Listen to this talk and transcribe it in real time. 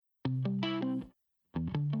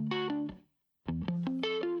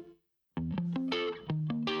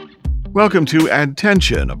Welcome to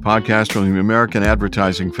Adtention, a podcast from the American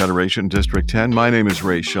Advertising Federation, District 10. My name is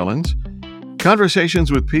Ray Schillens.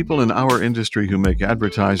 Conversations with people in our industry who make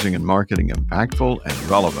advertising and marketing impactful and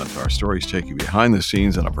relevant. Our stories take you behind the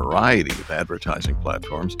scenes on a variety of advertising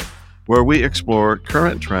platforms where we explore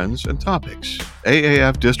current trends and topics.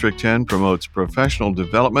 AAF District 10 promotes professional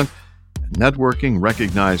development, networking,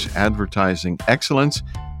 recognizes advertising excellence,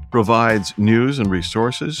 provides news and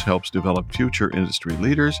resources, helps develop future industry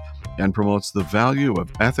leaders, and promotes the value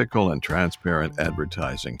of ethical and transparent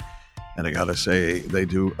advertising. And I gotta say, they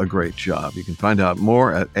do a great job. You can find out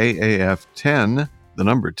more at aaf10, the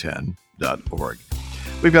number 10.org.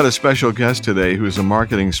 We've got a special guest today who's a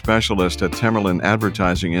marketing specialist at Temerlin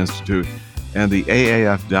Advertising Institute and the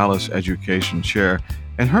AAF Dallas Education Chair,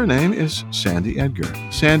 and her name is Sandy Edgar.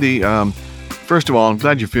 Sandy, first of all, I'm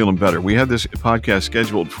glad you're feeling better. We had this podcast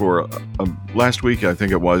scheduled for last week, I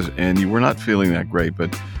think it was, and you were not feeling that great,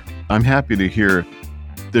 but I'm happy to hear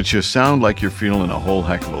that you sound like you're feeling a whole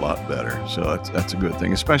heck of a lot better. So that's a good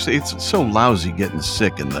thing, especially it's so lousy getting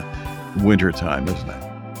sick in the wintertime, isn't it?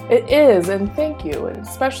 It is, and thank you, and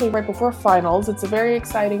especially right before finals. It's a very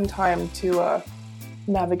exciting time to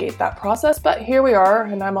navigate that process, but here we are,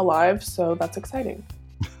 and I'm alive, so that's exciting.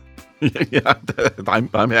 Yeah,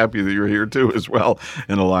 I'm happy that you're here too as well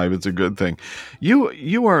and alive. It's a good thing.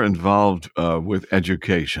 You are involved with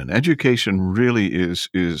education. Education really is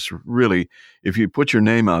really, if you put your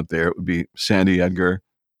name out there, it would be Sandy Edgar,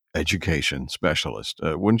 education specialist.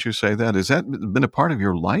 Wouldn't you say that? Has that been a part of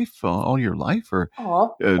your life all your life, or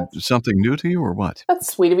something new to you, or what?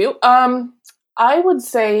 That's sweet of you. I would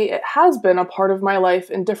say it has been a part of my life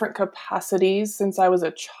in different capacities since I was a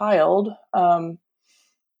child.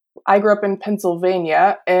 I grew up in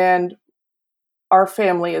Pennsylvania, and our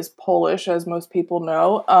family is Polish, as most people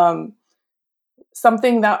know.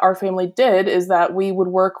 Something that our family did is that we would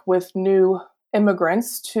work with new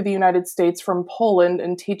immigrants to the United States from Poland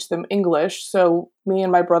and teach them English. So me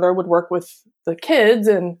and my brother would work with the kids,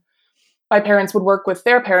 and my parents would work with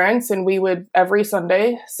their parents, and we would every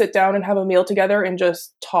Sunday sit down and have a meal together and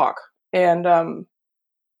just talk. And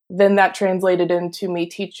then that translated into me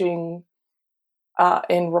teaching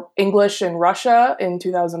in English in Russia in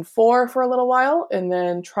 2004 for a little while, and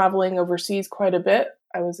then traveling overseas quite a bit.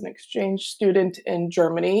 I was an exchange student in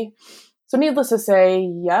Germany. So needless to say,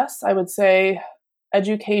 yes, I would say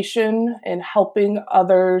education and helping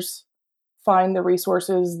others find the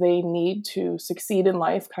resources they need to succeed in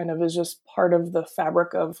life kind of is just part of the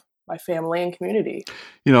fabric of my family and community.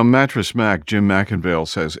 You know, Mattress Mac, Jim McIngvale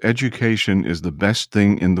says, education is the best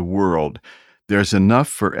thing in the world. There's enough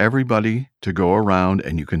for everybody to go around,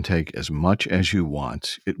 and you can take as much as you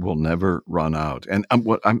want. It will never run out. And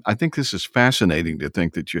I think this is fascinating to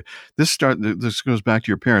think that this goes back to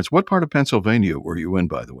your parents. What part of Pennsylvania were you in,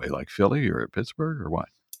 by the way? Like Philly or Pittsburgh or what?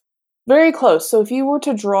 Very close. So if you were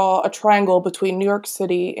to draw a triangle between New York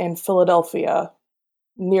City and Philadelphia,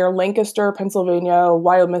 near Lancaster, Pennsylvania,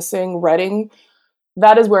 Wyomissing, Reading,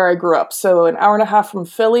 that is where I grew up. So an hour and a half from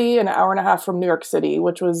Philly, an hour and a half from New York City,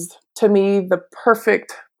 which was, to me, the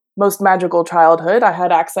perfect, most magical childhood. I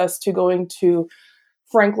had access to going to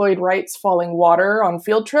Frank Lloyd Wright's Falling Water on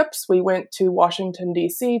field trips. We went to Washington,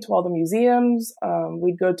 D.C., to all the museums.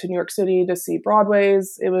 We'd go to New York City to see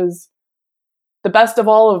Broadways. It was the best of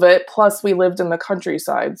all of it. Plus, we lived in the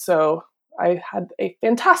countryside. So I had a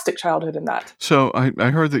fantastic childhood in that. So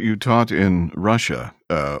I heard that you taught in Russia.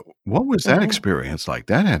 What was that experience like?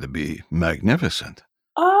 That had to be magnificent.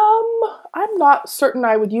 I'm not certain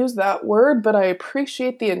I would use that word, but I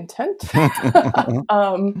appreciate the intent.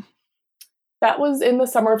 That was in the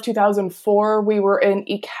summer of 2004. We were in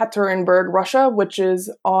Ekaterinburg, Russia, which is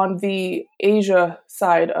on the Asia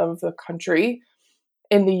side of the country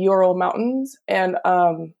in the Ural Mountains. And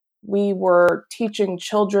we were teaching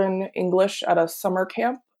children English at a summer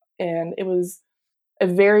camp, and it was a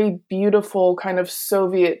very beautiful kind of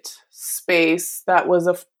Soviet space that was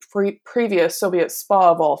a previous Soviet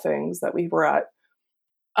spa of all things that we were at.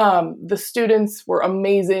 The students were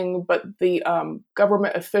amazing, but the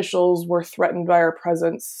government officials were threatened by our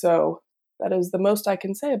presence. So that is the most I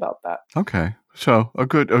can say about that. Okay, so a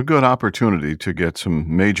good opportunity to get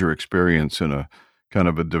some major experience in a kind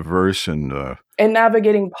of a diverse and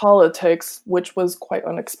navigating politics, which was quite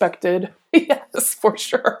unexpected. Yes, for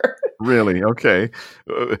sure. Really? Okay.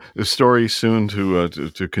 A story soon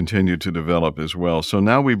to continue to develop as well. So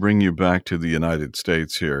now we bring you back to the United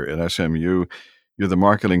States here at SMU. You're the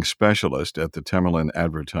marketing specialist at the Temerlin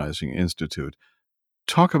Advertising Institute.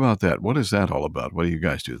 Talk about that. What is that all about? What do you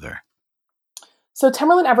guys do there? So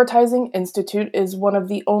Temerlin Advertising Institute is one of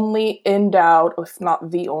the only endowed, if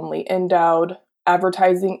not the only endowed,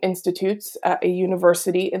 advertising institutes at a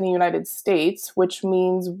university in the United States, which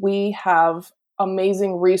means we have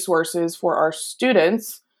amazing resources for our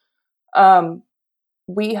students.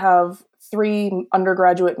 We have 3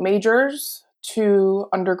 undergraduate majors, 2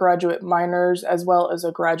 undergraduate minors, as well as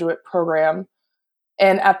a graduate program.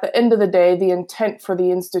 And at the end of the day, the intent for the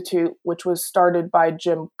institute, which was started by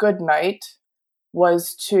Jim Goodnight,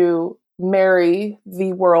 was to marry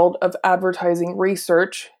the world of advertising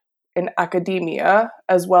research in academia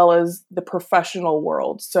as well as the professional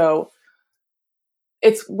world. So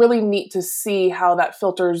it's really neat to see how that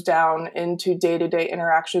filters down into day-to-day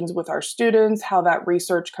interactions with our students, how that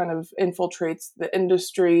research kind of infiltrates the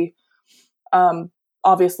industry.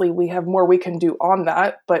 Obviously, we have more we can do on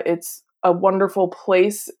that, but it's a wonderful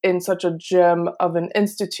place in such a gem of an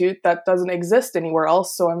institute that doesn't exist anywhere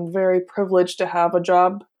else. So I'm very privileged to have a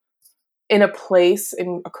job in a place,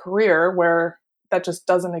 in a career where that just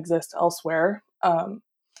doesn't exist elsewhere.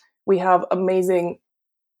 We have amazing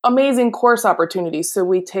course opportunities. So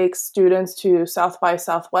we take students to South by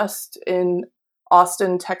Southwest in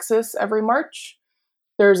Austin, Texas every March.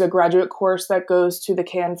 There's a graduate course that goes to the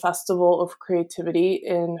Cannes Festival of Creativity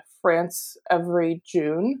in France every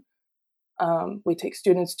June. We take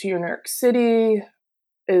students to New York City.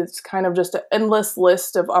 It's kind of just an endless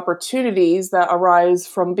list of opportunities that arise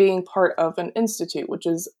from being part of an institute, which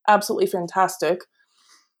is absolutely fantastic.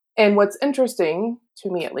 And what's interesting, to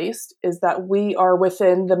me at least, is that we are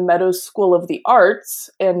within the Meadows School of the Arts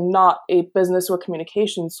and not a business or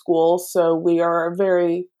communication school. So we are a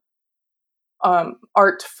very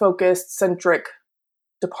art-focused, centric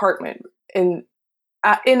department. In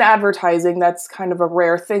advertising, that's kind of a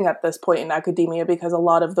rare thing at this point in academia because a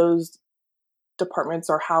lot of those departments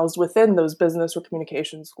are housed within those business or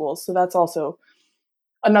communication schools. So that's also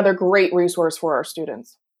another great resource for our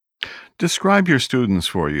students. Describe your students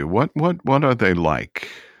for you. What are they like?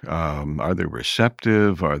 Are they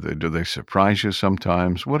receptive? Do they surprise you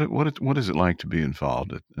sometimes? What is it like to be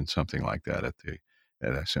involved in something like that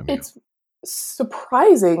at SMU? It's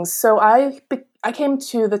surprising. So I came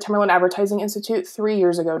to the Timberland Advertising Institute 3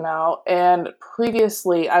 years ago now, and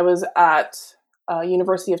previously I was at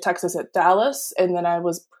University of Texas at Dallas, and then I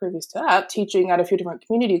was previous to that teaching at a few different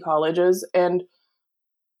community colleges. And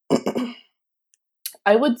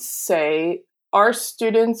I would say our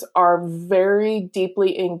students are very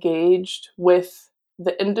deeply engaged with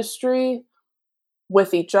the industry,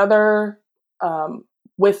 with each other,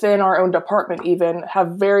 within our own department even,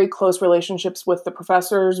 have very close relationships with the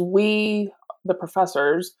professors. We, the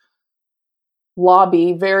professors,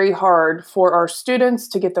 lobby very hard for our students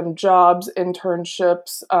to get them jobs,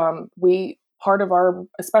 internships. Part of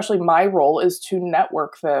especially my role, is to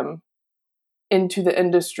network them into the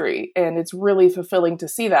industry. And it's really fulfilling to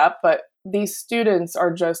see that. But these students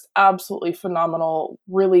are just absolutely phenomenal.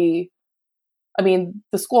 Really, I mean,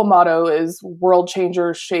 the school motto is world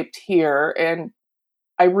changers shaped here. And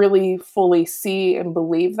I really fully see and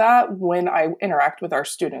believe that when I interact with our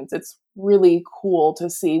students. It's really cool to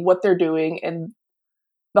see what they're doing, and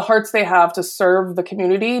the hearts they have to serve the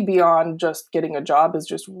community beyond just getting a job is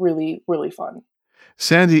just really, really fun.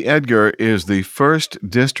 Sandy Edgar is the first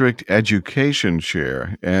district education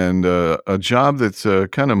chair, and a job that's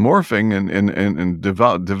kind of morphing and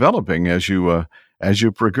developing as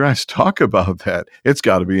you progress. Talk about that. It's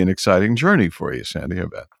got to be an exciting journey for you, Sandy, I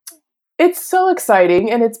bet. It's so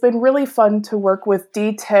exciting, and it's been really fun to work with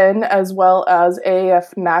D10 as well as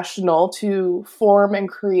AAF National to form and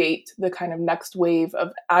create the kind of next wave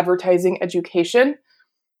of advertising education.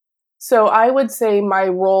 So I would say my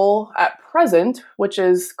role at present, which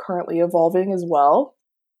is currently evolving as well,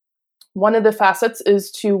 one of the facets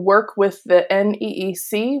is to work with the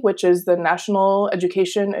NEEC, which is the National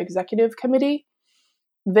Education Executive Committee.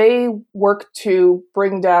 They work to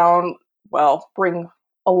bring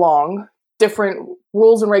along different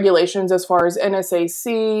rules and regulations as far as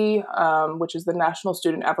NSAC, which is the National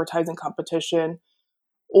Student Advertising Competition,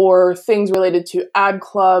 or things related to ad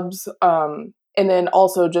clubs, and then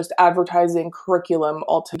also just advertising curriculum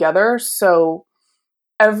altogether. So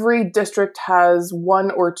every district has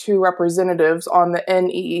 1 or 2 representatives on the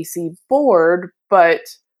NEEC board, but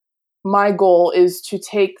my goal is to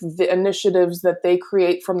take the initiatives that they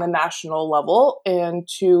create from the national level and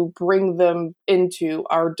to bring them into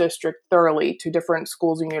our district thoroughly to different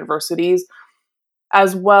schools and universities,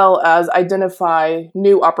 as well as identify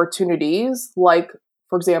new opportunities. Like,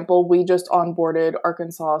 for example, we just onboarded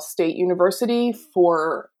Arkansas State University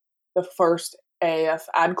for the first AAF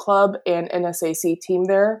Ad Club and NSAC team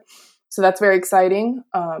there. So that's very exciting.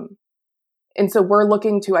 And so we're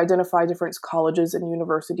looking to identify different colleges and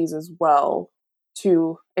universities as well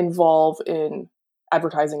to involve in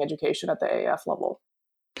advertising education at the AAF level.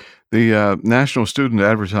 The National Student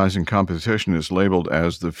Advertising Competition is labeled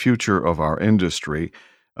as the future of our industry.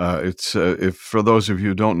 It's if for those of you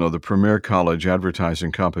who don't know, the premier college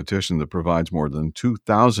advertising competition that provides more than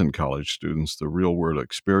 2,000 college students the real-world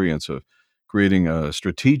experience of creating a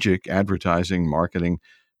strategic advertising, marketing,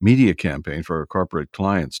 media campaign for a corporate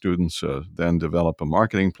client. Students then develop a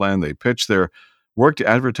marketing plan. They pitch their work to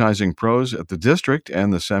advertising pros at the district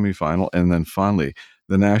and the semifinal, and then finally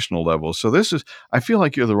the national level. So I feel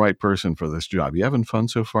like you're the right person for this job. You having fun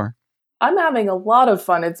so far? I'm having a lot of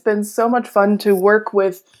fun. It's been so much fun to work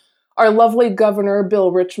with our lovely governor,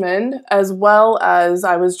 Bill Richmond, as well as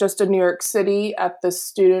I was just in New York City at the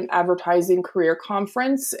Student Advertising Career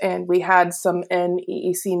Conference, and we had some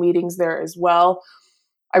NEEC meetings there as well.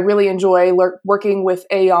 I really enjoy working with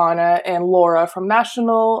Ayana and Laura from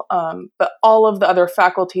National, but all of the other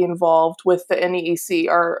faculty involved with the NEEC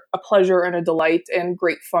are a pleasure and a delight and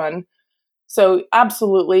great fun. So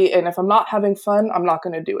absolutely, and if I'm not having fun, I'm not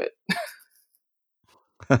going to do it.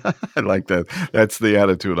 I like that. That's the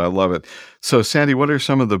attitude. I love it. So, Sandy, what are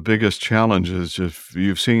some of the biggest challenges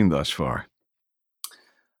you've seen thus far?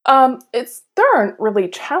 There aren't really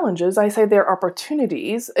challenges. I say there are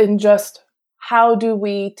opportunities in just how do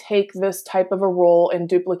we take this type of a role and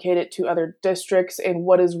duplicate it to other districts, and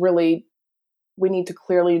what is really, we need to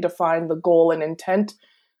clearly define the goal and intent.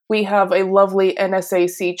 We have a lovely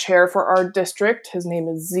NSAC chair for our district. His name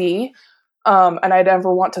is Z. And I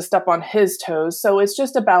never want to step on his toes. So it's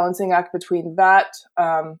just a balancing act between that,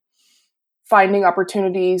 finding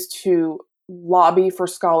opportunities to lobby for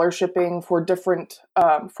scholarshiping for different,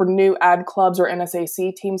 for new ad clubs or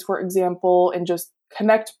NSAC teams, for example, and just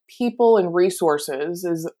connect people and resources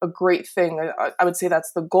is a great thing. I would say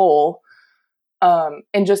that's the goal.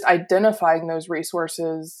 And just identifying those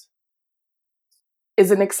resources is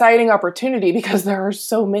an exciting opportunity because there are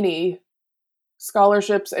so many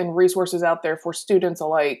scholarships and resources out there for students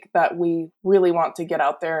alike that we really want to get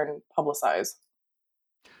out there and publicize.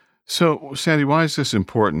 So, Sandy, why is this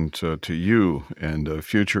important to you and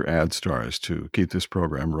future ad stars to keep this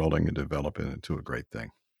program rolling and develop it into a great thing?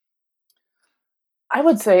 I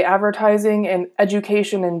would say advertising and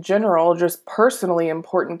education in general, just personally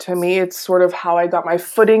important to me. It's sort of how I got my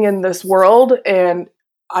footing in this world, and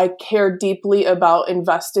I care deeply about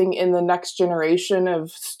investing in the next generation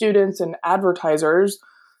of students and advertisers.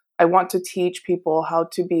 I want to teach people how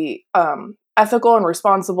to be ethical and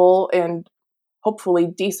responsible and hopefully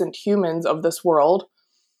decent humans of this world.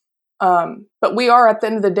 But we are, at the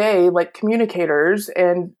end of the day, like communicators,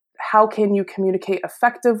 and how can you communicate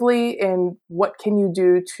effectively and what can you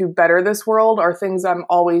do to better this world are things I'm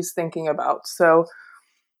always thinking about. So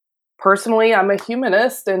personally, I'm a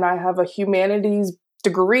humanist and I have a humanities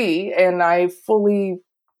degree, and I fully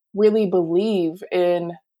really believe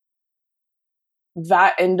in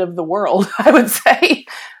that end of the world, I would say.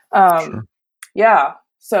 Sure. Yeah.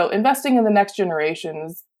 So investing in the next generation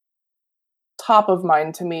is top of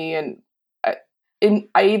mind to me. And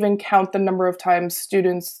I even count the number of times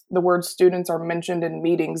the word students are mentioned in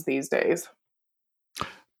meetings these days.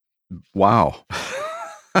 Wow.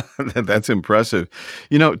 That's impressive.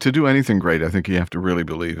 To do anything great, I think you have to really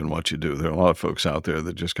believe in what you do. There are a lot of folks out there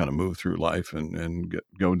that just kind of move through life and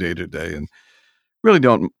go day to day and really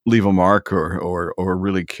don't leave a mark or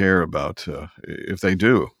really care about if they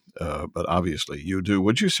do. But obviously you do.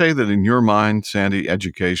 Would you say that in your mind, Sandy,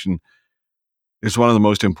 education is one of the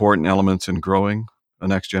most important elements in growing the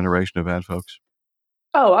next generation of ad folks?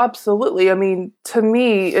 Oh, absolutely. I mean, to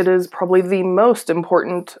me, it is probably the most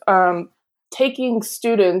important. Taking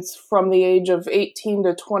students from the age of 18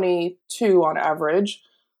 to 22 on average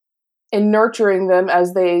and nurturing them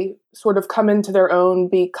as they sort of come into their own,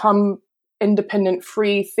 become independent,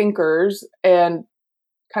 free thinkers, and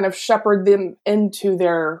kind of shepherd them into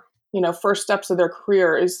their, first steps of their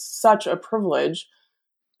career is such a privilege.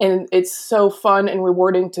 And it's so fun and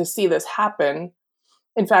rewarding to see this happen.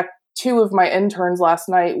 In fact, 2 of my interns last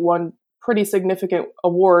night won pretty significant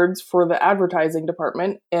awards for the advertising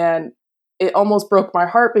department. And it almost broke my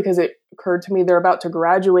heart because it occurred to me they're about to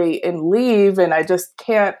graduate and leave. And I just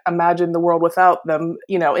can't imagine the world without them,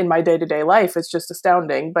 in my day-to-day life. It's just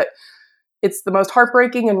astounding. But it's the most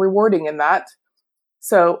heartbreaking and rewarding in that.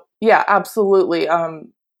 So yeah, absolutely.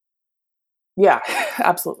 Yeah,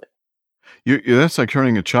 absolutely. That's like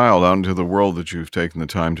turning a child out into the world that you've taken the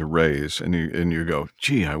time to raise, and you go,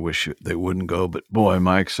 gee, I wish they wouldn't go, but boy, am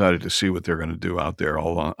I excited to see what they're going to do out there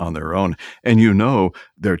all on their own. And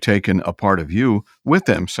they're taking a part of you with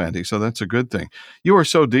them, Sandy, so that's a good thing. You are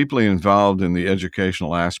so deeply involved in the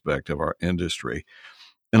educational aspect of our industry,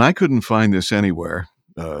 and I couldn't find this anywhere.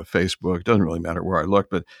 Facebook. Doesn't really matter where I look.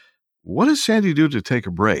 But what does Sandy do to take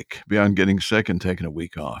a break beyond getting sick and taking a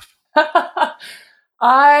week off?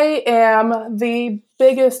 I am the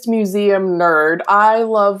biggest museum nerd. I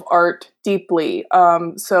love art deeply.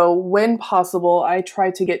 So when possible, I try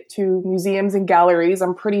to get to museums and galleries.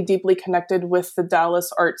 I'm pretty deeply connected with the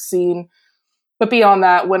Dallas art scene. But beyond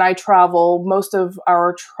that, when I travel, most of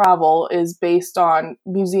our travel is based on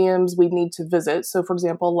museums we need to visit. So for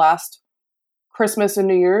example, last Christmas and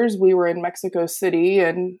New Year's, we were in Mexico City,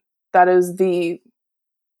 and that is the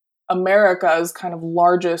America's kind of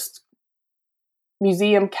largest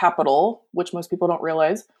museum capital, which most people don't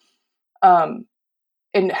realize, and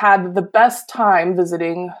had the best time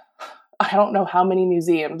visiting. I don't know how many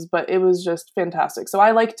museums, but it was just fantastic. So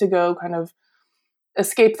I like to go kind of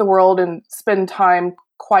escape the world and spend time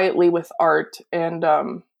quietly with art. And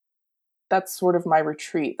that's sort of my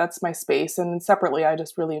retreat. That's my space. And separately, I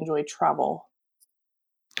just really enjoy travel.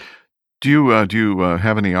 Do you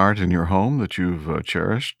have any art in your home that you've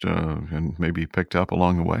cherished and maybe picked up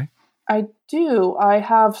along the way? I do. I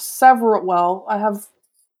have several. Well, I have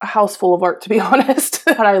a house full of art, to be honest,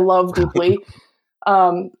 that I love deeply.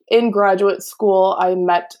 In graduate school, I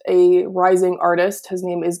met a rising artist. His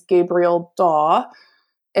name is Gabriel Daw,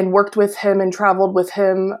 and worked with him and traveled with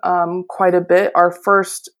him quite a bit. Our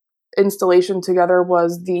first installation together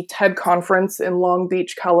was the TED conference in Long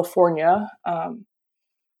Beach, California.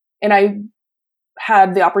 And I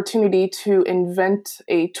had the opportunity to invent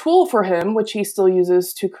a tool for him, which he still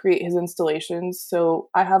uses to create his installations. So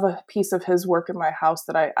I have a piece of his work in my house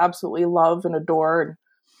that I absolutely love and adore,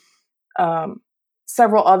 and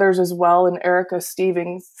several others as well. And Erica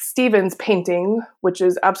Stevens painting, which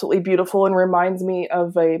is absolutely beautiful and reminds me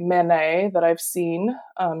of a Manet that I've seen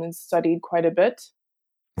and studied quite a bit.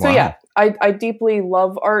 So Wow. yeah, I deeply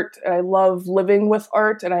love art. I love living with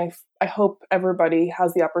art, and I hope everybody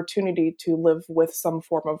has the opportunity to live with some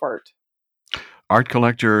form of art. Art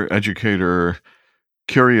collector, educator,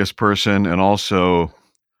 curious person, and also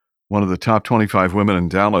one of the top 25 women in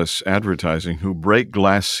Dallas advertising who break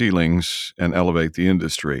glass ceilings and elevate the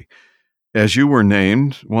industry. As you were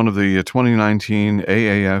named one of the 2019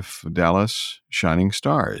 AAF Dallas Shining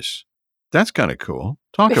Stars. That's kind of cool.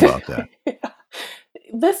 Talk about that.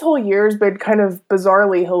 This whole year has been kind of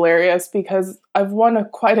bizarrely hilarious because I've won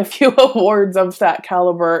quite a few awards of that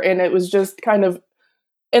caliber, and it was just kind of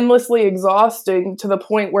endlessly exhausting to the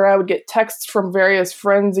point where I would get texts from various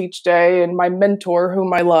friends each day and my mentor,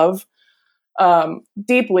 whom I love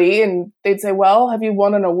deeply, and they'd say, "Well, have you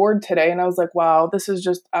won an award today?" And I was like, "Wow, this is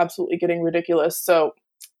just absolutely getting ridiculous." So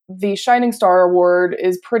the Shining Star Award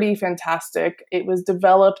is pretty fantastic. It was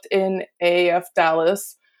developed in AAF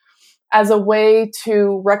Dallas as a way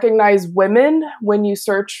to recognize women. When you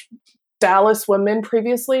search Dallas women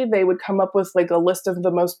previously, they would come up with like a list of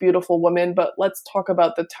the most beautiful women, but let's talk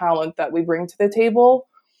about the talent that we bring to the table.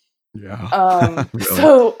 Yeah. Really.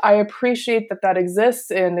 So I appreciate that that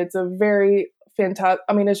exists, and it's a very fantastic,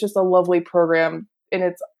 I mean, it's just a lovely program, and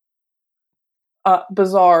it's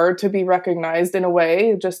bizarre to be recognized in a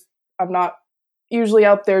way. Just, I'm not usually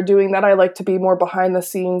out there doing that. I like to be more behind the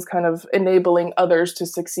scenes, kind of enabling others to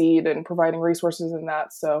succeed and providing resources in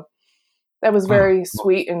that. So that was Wow. very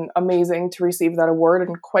sweet and amazing to receive that award,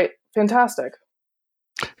 and quite fantastic.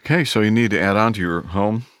 Okay, so you need to add on to your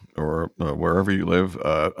home or wherever you live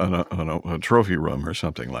a trophy room or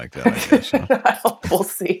something like that, I guess. Huh? We'll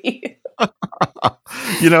see.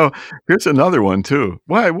 Here's another one too.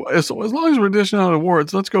 Why? As long as we're dishing out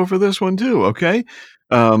awards, let's go for this one too, okay?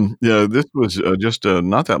 This was just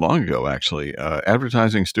not that long ago, actually.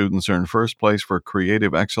 Advertising students earned first place for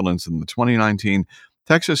creative excellence in the 2019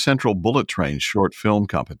 Texas Central Bullet Train short film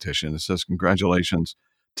competition. It says congratulations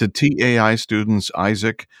to TAI students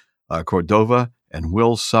Isaac Cordova and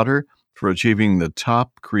Will Sutter for achieving the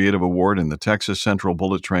top creative award in the Texas Central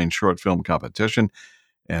Bullet Train short film competition.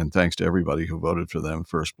 And thanks to everybody who voted for them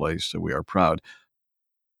first place. So we are proud.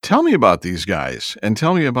 Tell me about these guys and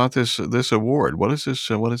tell me about this award. What is this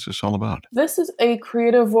all about? This is a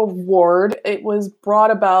creative award. It was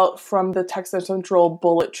brought about from the Texas Central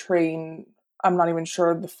Bullet Train. I'm not even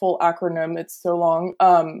sure the full acronym. It's so long.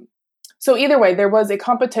 So either way, there was a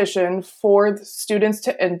competition for the students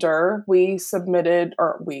to enter.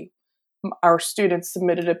 Our students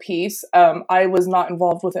submitted a piece. I was not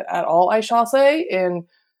involved with it at all, I shall say. And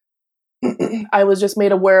I was just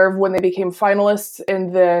made aware of when they became finalists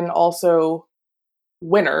and then also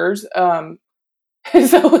winners.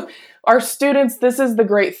 So our students, this is the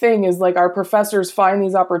great thing, is like our professors find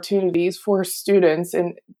these opportunities for students,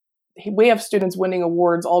 and we have students winning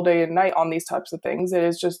awards all day and night on these types of things. It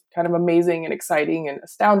is just kind of amazing and exciting and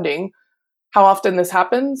astounding. how often this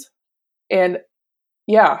happens. And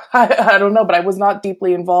yeah, I don't know, but I was not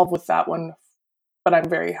deeply involved with that one, but I'm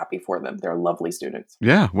very happy for them. They're lovely students.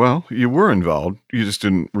 Yeah, well, you were involved. You just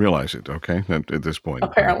didn't realize it, okay, at this point.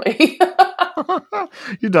 Apparently.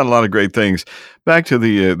 You've done a lot of great things. Back to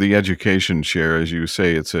the education share, as you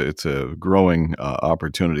say, it's a growing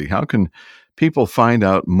opportunity. How can people find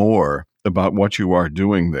out more about what you are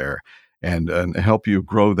doing there and help you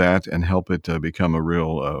grow that and help it become a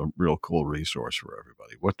real cool resource for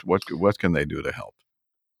everybody? What can they do to help?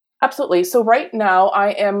 Absolutely. So right now I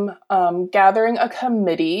am gathering a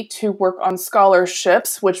committee to work on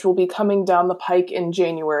scholarships, which will be coming down the pike in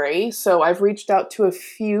January. So I've reached out to a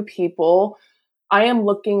few people. I am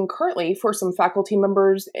looking currently for some faculty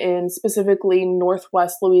members in specifically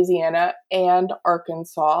Northwest Louisiana and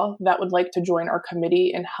Arkansas that would like to join our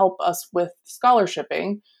committee and help us with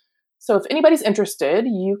scholarshiping. So if anybody's interested,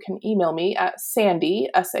 you can email me at Sandi,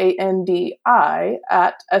 SANDI,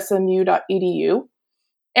 at smu.edu.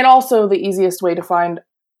 And also the easiest way to find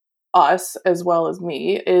us, as well as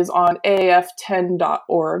me, is on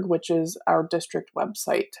aaf10.org, which is our district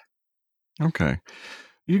website. Okay.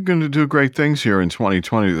 You're going to do great things here in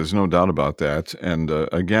 2020. There's no doubt about that. And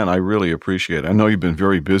again, I really appreciate it. I know you've been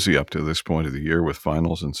very busy up to this point of the year with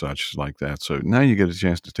finals and such like that. So now you get a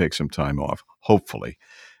chance to take some time off, hopefully,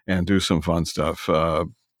 and do some fun stuff for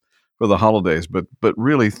the holidays. But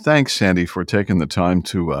really, thanks, Sandi, for taking the time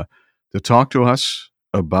to talk to us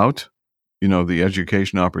about, the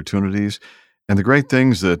education opportunities and the great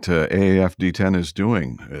things that AAF D10 is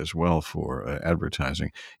doing as well for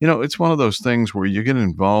advertising. It's one of those things where you get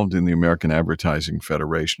involved in the American Advertising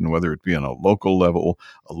Federation, whether it be on a local level,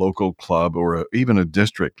 a local club, or even a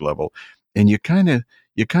district level, and you kind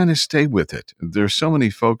of stay with it. There's so many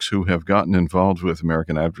folks who have gotten involved with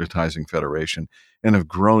American Advertising Federation and have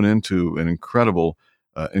grown into an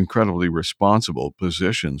incredibly responsible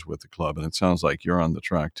positions with the club, and it sounds like you're on the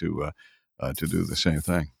track to do the same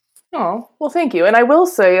thing. Oh, well, thank you. And I will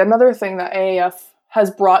say another thing that AAF has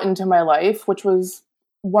brought into my life, which was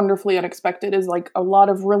wonderfully unexpected, is like a lot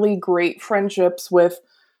of really great friendships with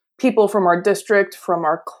people from our district, from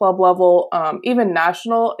our club level, even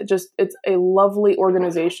national. It's a lovely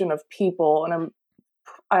organization of people, and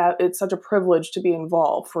it's such a privilege to be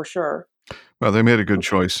involved, for sure. Well, they made a good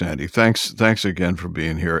choice, Sandi. Thanks again for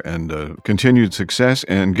being here, and continued success,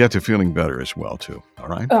 and get to feeling better as well, too. All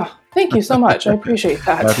right? Oh, thank you so much. I appreciate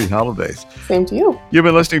that. Happy holidays. Same to you. You've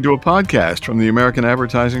been listening to a podcast from the American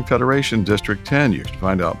Advertising Federation, District 10. You can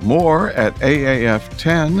find out more at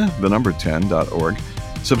AAF10, the number 10.org.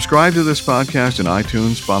 Subscribe to this podcast in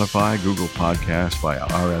iTunes, Spotify, Google Podcasts, via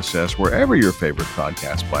RSS, wherever your favorite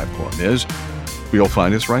podcast platform is. You'll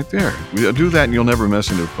find us right there. Do that and you'll never miss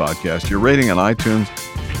a new podcast. Your rating on iTunes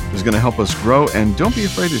is going to help us grow, and don't be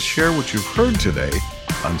afraid to share what you've heard today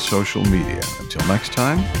on social media. Until next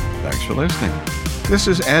time, thanks for listening. This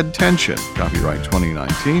is Ad Tension, copyright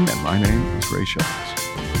 2019, and my name is Ray Shellings.